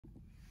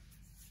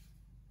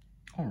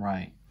All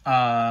right,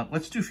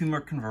 let's do a few more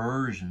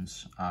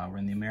conversions. We're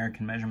in the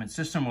American measurement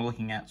system. We're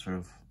looking at sort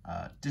of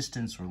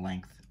distance or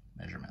length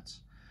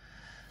measurements.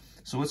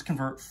 So let's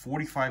convert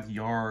 45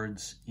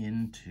 yards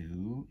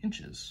into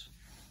inches.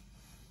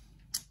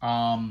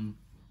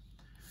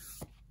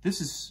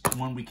 This is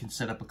one we can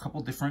set up a couple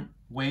different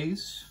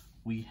ways.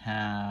 We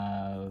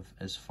have,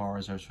 as far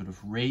as our sort of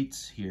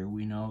rates here,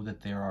 we know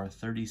that there are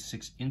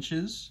 36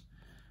 inches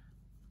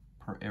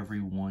per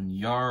every 1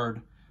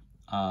 yard.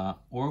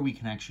 Or we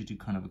can actually do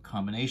kind of a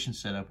combination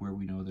setup where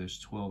we know there's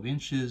 12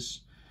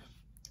 inches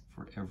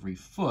for every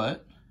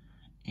foot,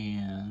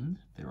 and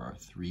there are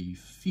 3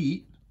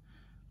 feet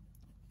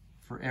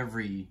for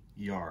every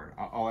yard.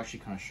 I'll actually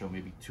kind of show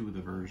maybe 2 of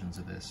the versions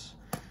of this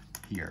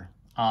here.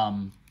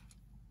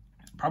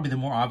 Probably the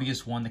more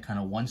obvious one, the kind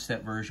of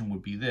one-step version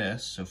would be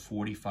this. So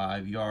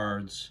 45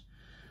 yards,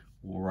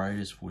 we'll write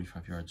as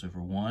 45 yards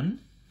over 1.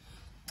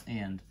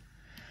 And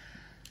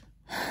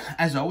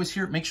as always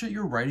here, make sure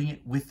you're writing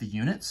it with the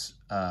units.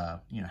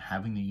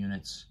 Having the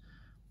units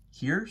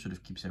here sort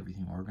of keeps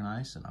everything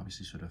organized and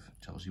obviously sort of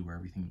tells you where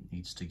everything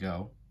needs to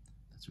go.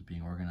 That's what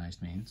being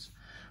organized means.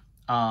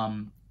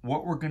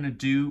 What we're going to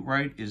do,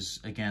 right, is,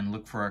 again,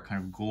 look for our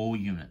kind of goal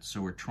units.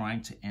 So we're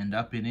trying to end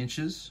up in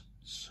inches.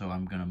 So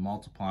I'm going to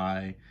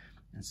multiply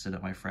and set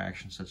up my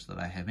fraction such that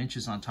I have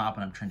inches on top,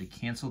 and I'm trying to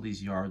cancel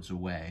these yards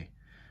away.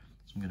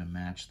 So I'm going to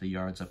match the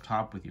yards up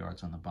top with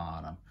yards on the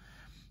bottom.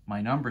 My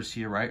numbers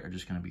here, right, are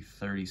just going to be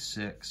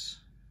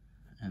 36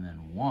 and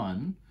then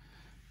 1.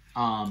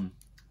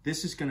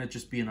 This is going to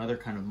just be another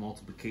kind of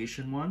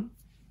multiplication one.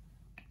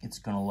 It's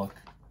going to look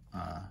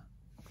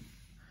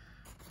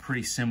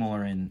pretty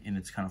similar in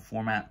its kind of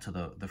format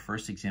to the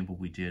first example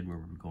we did where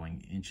we were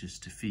going inches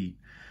to feet.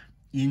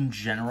 In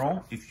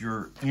general, if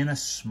you're in a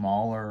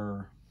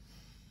smaller,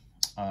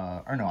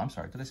 or no, I'm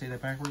sorry, did I say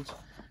that backwards?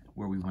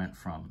 Where we went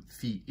from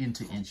feet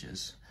into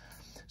inches.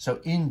 So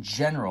in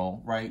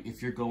general, right,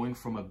 if you're going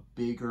from a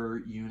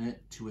bigger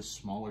unit to a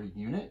smaller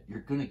unit, you're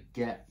going to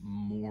get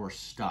more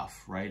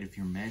stuff, right? If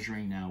you're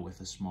measuring now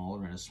with a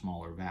smaller and a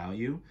smaller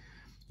value,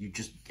 you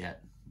just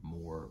get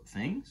more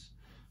things,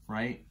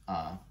 right?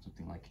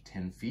 Something like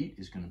 10 feet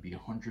is going to be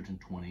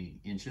 120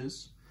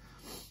 inches.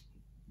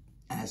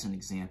 As an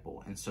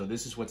example. And so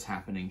this is what's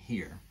happening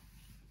here.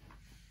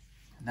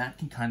 And that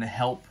can kind of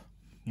help,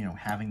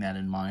 having that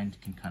in mind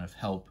can kind of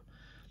help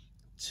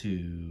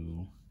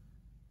to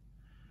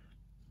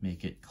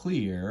make it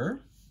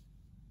clear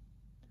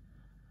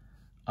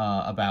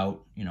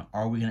about,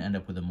 are we going to end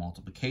up with a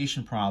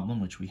multiplication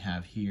problem, which we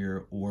have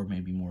here, or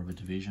maybe more of a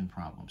division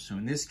problem. So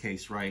in this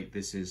case, right,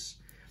 this is,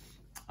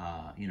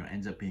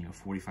 ends up being a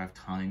 45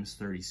 times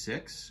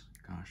 36.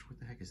 Gosh, what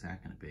the heck is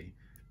that going to be?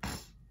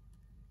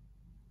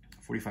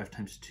 45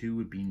 times 2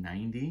 would be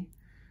 90.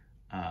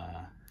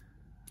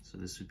 So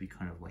this would be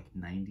kind of like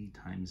 90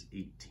 times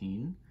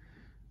 18.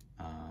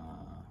 I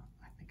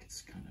think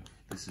it's kind of,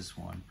 this is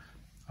one.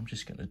 I'm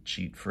just going to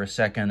cheat for a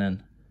second,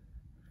 and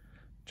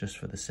just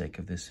for the sake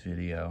of this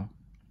video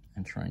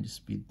and trying to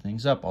speed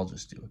things up, I'll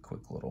just do a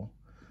quick little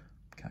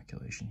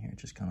calculation here,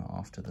 just kind of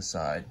off to the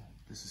side.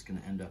 This is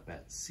going to end up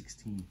at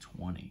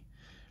 1620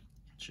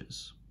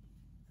 inches.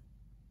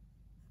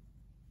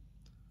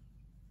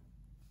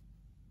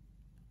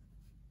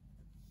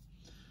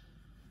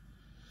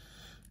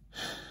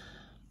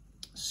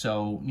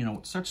 So,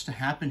 what starts to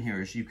happen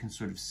here is you can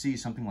sort of see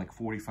something like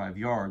 45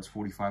 yards.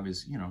 45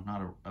 is,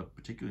 not a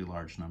particularly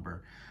large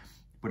number.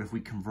 But if we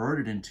convert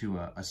it into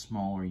a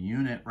smaller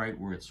unit, right,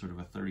 where it's sort of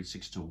a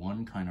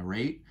 36-to-1 kind of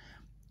rate,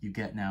 you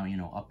get now,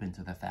 up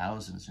into the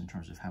thousands in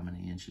terms of how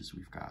many inches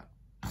we've got.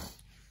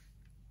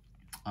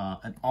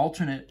 An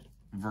alternate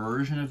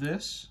version of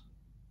this,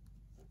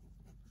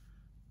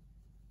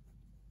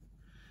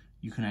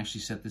 you can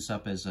actually set this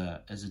up as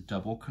a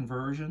double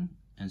conversion.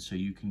 And so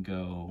you can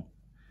go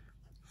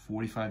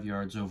 45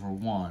 yards over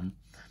 1.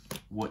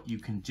 What you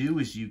can do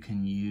is you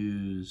can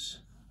use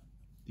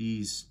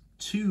these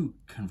 2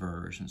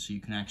 conversions. So you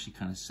can actually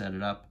kind of set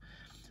it up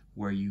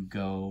where you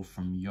go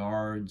from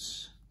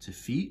yards to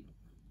feet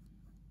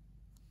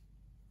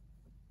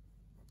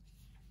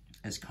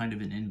as kind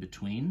of an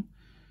in-between,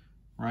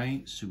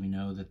 right? So we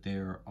know that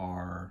there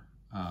are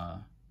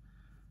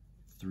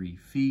 3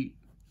 feet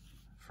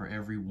for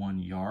every 1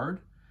 yard.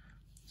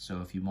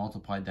 So if you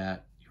multiplied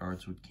that,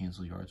 yards would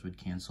cancel,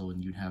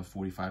 and you'd have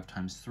 45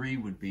 times 3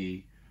 would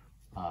be,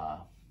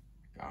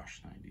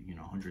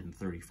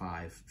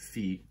 135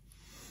 feet.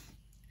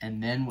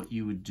 And then what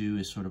you would do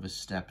is sort of a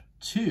step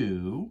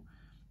 2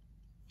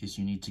 is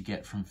you need to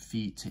get from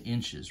feet to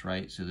inches,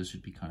 right? So this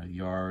would be kind of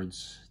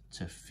yards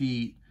to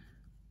feet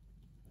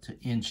to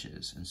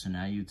inches. And so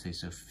now you'd say,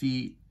 so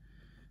feet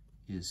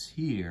is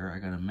here, I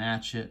got to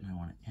match it, and I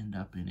want to end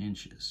up in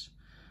inches,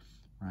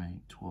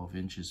 right? 12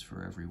 inches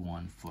for every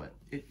 1 foot.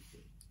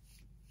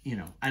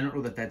 I don't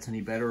know that that's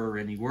any better or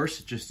any worse.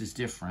 It just is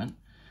different,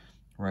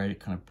 right? It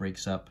kind of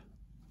breaks up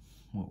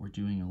what we're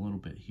doing a little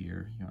bit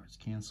here. Yards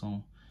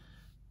cancel,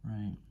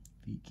 right?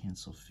 Feet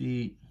cancel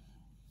feet.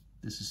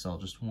 This is all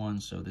just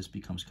 1, so this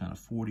becomes kind of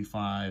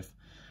 45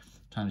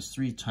 times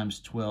 3 times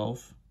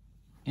 12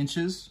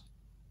 inches.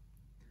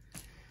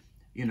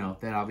 You know,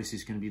 that obviously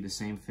is going to be the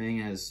same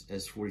thing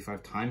as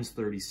 45 times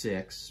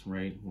 36,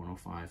 right?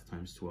 105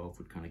 times 12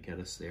 would kind of get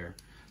us there.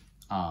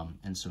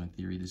 And so in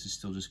theory, this is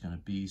still just going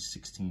to be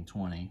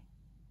 1620.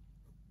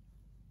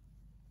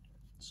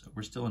 So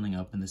we're still ending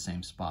up in the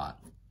same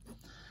spot.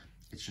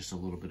 It's just a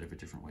little bit of a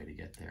different way to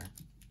get there.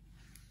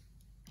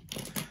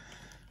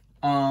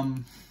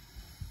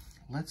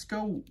 Let's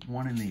go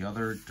one in the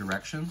other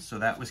direction. So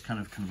that was kind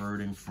of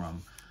converting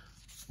from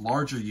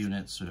larger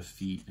units, sort of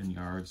feet and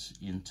yards,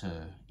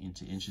 into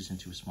inches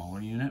into a smaller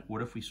unit.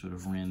 What if we sort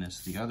of ran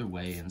this the other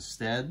way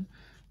instead?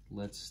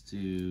 Let's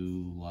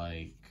do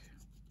like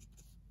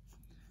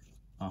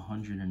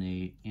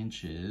 108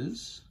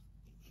 inches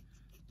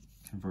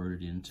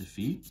converted into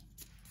feet.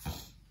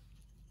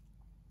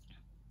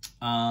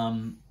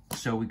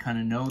 So we kind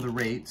of know the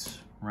rates,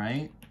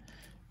 right?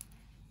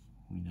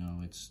 We know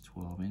it's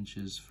 12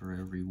 inches for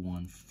every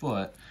 1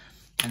 foot.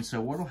 And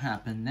so what will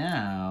happen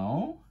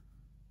now,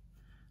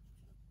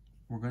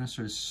 we're going to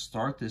sort of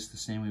start this the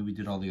same way we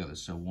did all the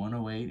others. So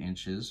 108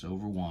 inches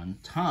over 1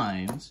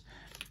 times,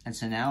 and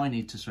so now I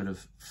need to sort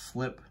of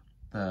flip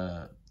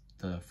the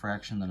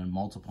fraction that I'm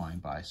multiplying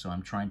by. So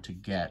I'm trying to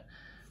get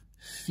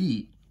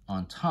feet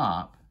on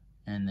top,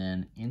 and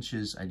then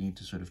inches I need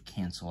to sort of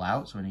cancel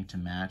out. So I need to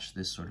match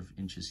this sort of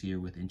inches here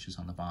with inches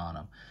on the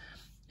bottom.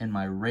 And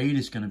my rate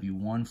is going to be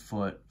 1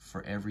 foot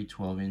for every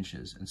 12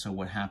 inches. And so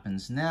what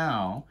happens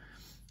now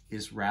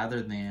is,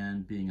 rather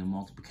than being a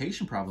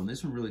multiplication problem,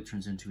 this one really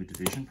turns into a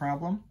division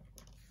problem.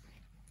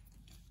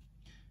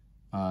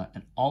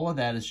 And all of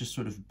that is just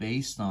sort of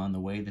based on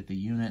the way that the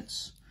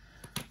units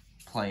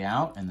play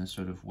out and the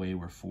sort of way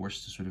we're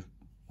forced to sort of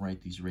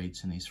write these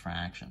rates in these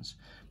fractions.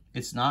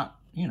 It's not,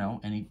 you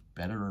know, any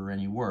better or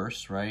any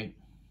worse, right?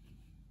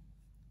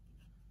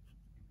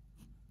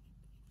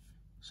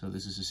 So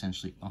this is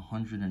essentially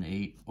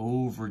 108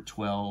 over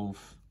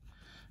 12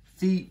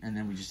 feet, and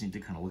then we just need to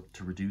kind of look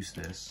to reduce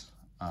this.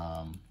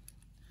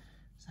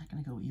 Is that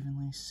going to go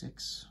evenly?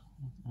 6?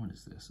 What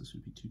is this? This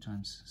would be 2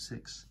 times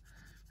 6.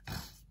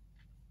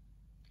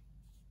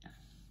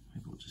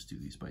 Maybe we'll just do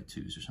these by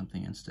 2s or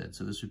something instead.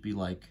 So this would be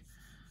like,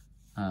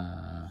 you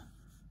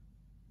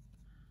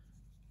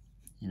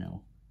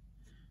know,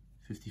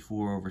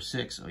 54 over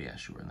 6. Oh yeah,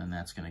 sure. And then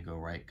that's going to go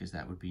right, because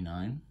that would be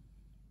 9,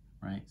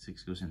 right?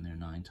 6 goes in there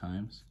 9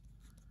 times.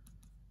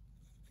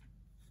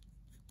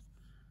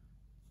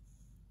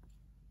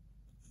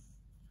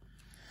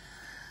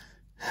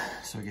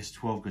 So I guess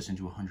 12 goes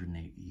into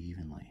 108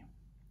 evenly.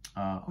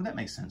 Oh, that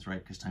makes sense,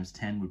 right? Because times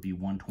 10 would be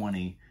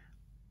 120,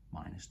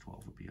 minus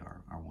 12 would be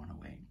our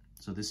 108.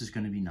 So this is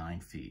going to be 9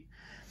 feet.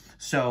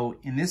 So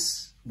in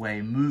this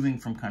way, moving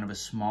from kind of a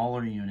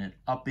smaller unit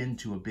up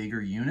into a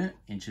bigger unit,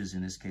 inches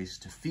in this case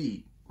to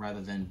feet,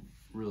 rather than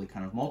really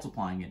kind of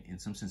multiplying it, in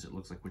some sense it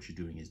looks like what you're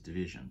doing is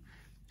division.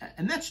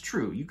 And that's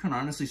true. You can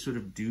honestly sort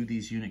of do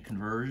these unit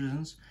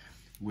conversions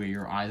where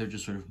you're either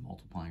just sort of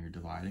multiplying or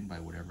dividing by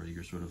whatever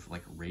your sort of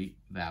like rate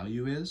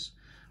value is.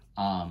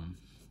 I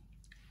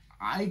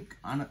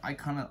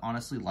kind of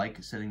honestly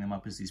like setting them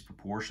up as these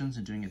proportions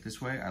and doing it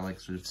this way. I like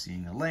sort of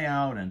seeing the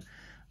layout, and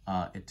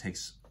it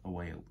takes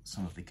away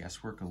some of the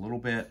guesswork a little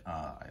bit.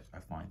 I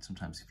find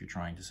sometimes if you're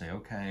trying to say,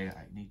 okay,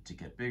 I need to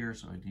get bigger,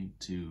 so I need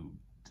to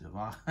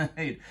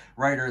divide,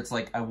 right? Or it's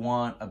like, I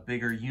want a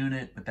bigger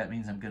unit, but that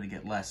means I'm going to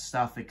get less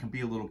stuff. It can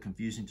be a little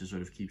confusing to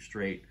sort of keep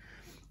straight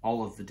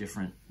all of the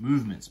different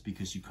movements,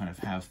 because you kind of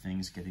have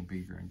things getting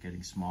bigger and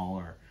getting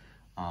smaller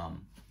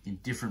in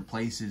different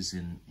places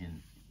in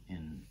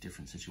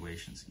different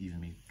situations. Even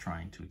me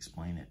trying to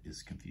explain it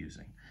is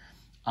confusing.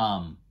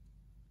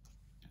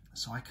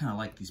 So I kind of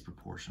like these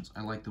proportions.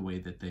 I like the way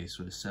that they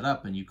sort of set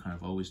up, and you kind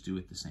of always do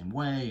it the same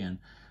way, and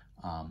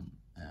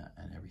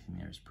everything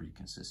there is pretty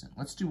consistent.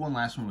 Let's do one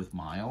last one with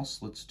miles.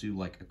 Let's do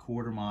like a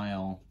 1/4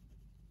 mile.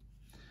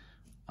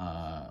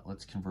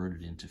 Let's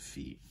convert it into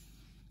feet.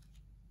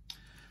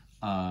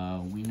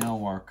 We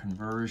know our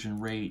conversion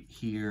rate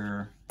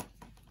here.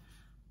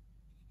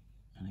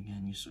 And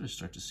again, you sort of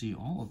start to see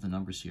all of the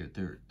numbers here.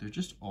 They're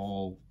just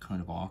all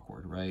kind of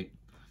awkward, right?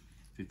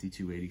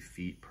 5280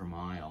 feet per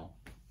mile.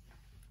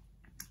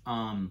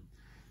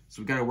 So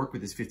we've got to work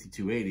with this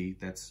 5280.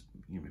 That's,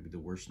 you know, maybe the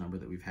worst number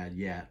that we've had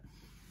yet.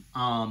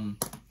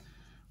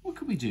 What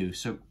could we do?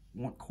 So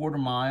 1/4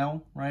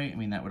 mile, right? I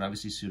mean, that would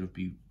obviously sort of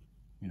be,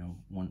 you know,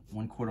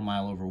 1/4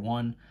 mile over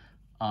 1.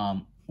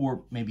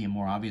 Or maybe a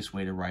more obvious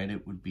way to write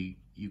it would be,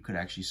 you could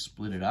actually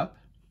split it up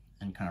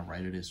and kind of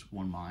write it as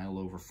 1 mile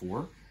over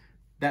 4.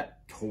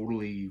 That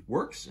totally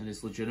works and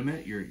is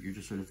legitimate. You're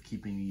just sort of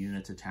keeping the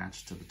units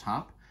attached to the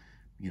top.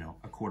 You know,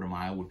 a 1/4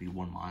 mile would be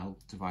 1 mile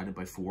divided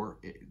by 4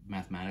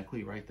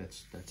 mathematically, right?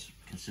 That's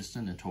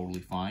consistent and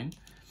totally fine.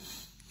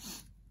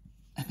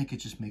 I think it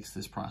just makes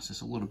this process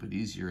a little bit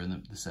easier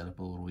and the setup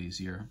a little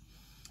easier.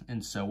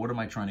 And so what am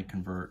I trying to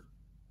convert?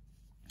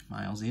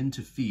 Miles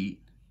into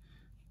feet.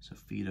 So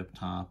feet up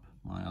top,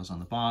 miles on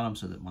the bottom,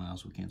 so that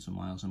miles will cancel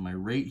miles. And my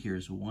rate here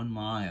is 1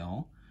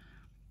 mile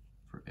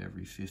for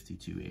every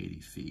 5280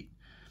 feet.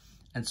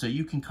 And so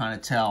you can kind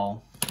of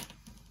tell,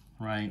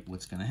 right,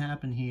 what's going to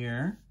happen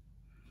here.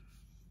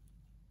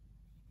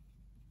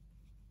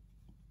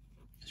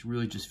 It's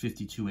really just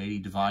 5280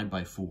 divided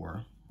by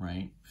 4,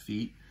 right,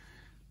 feet.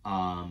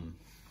 Gosh,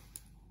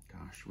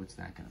 what's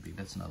that going to be?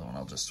 That's another one.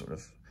 I'll just sort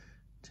of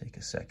take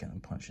a second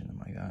and punch into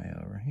my guy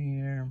over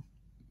here.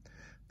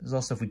 There's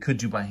also, if we could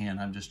do by hand,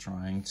 I'm just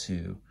trying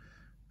to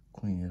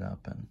clean it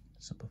up and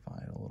simplify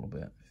it a little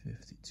bit.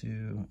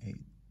 5280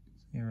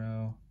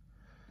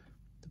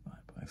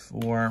 divided by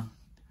 4,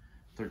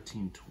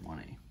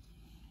 1320.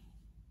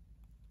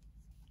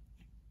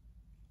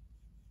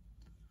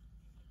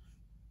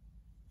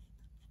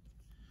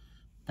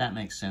 That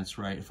makes sense,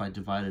 right? If I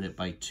divided it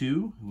by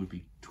 2, it would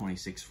be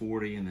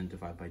 2640, and then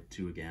divide by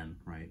 2 again,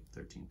 right?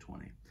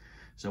 1320.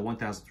 So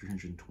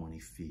 1,320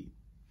 feet.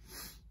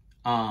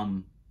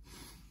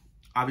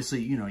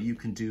 Obviously, you know, you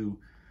can do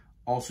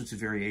all sorts of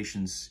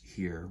variations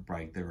here,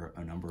 right? There are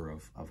a number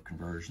of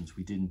conversions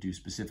we didn't do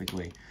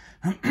specifically,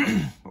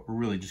 but we're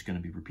really just going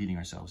to be repeating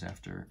ourselves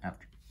after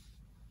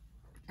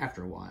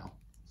a while.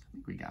 So I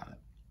think we got it.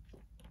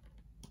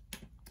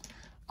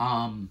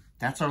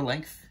 That's our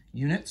length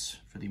units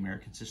for the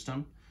American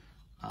system.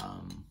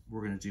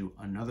 We're going to do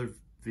another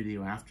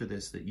video after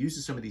this that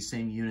uses some of these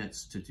same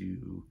units to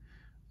do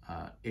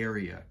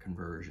area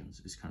conversions,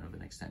 is kind of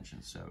an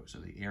extension. So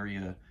the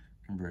area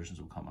conversions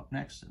will come up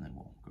next, and then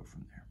we'll go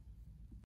from there.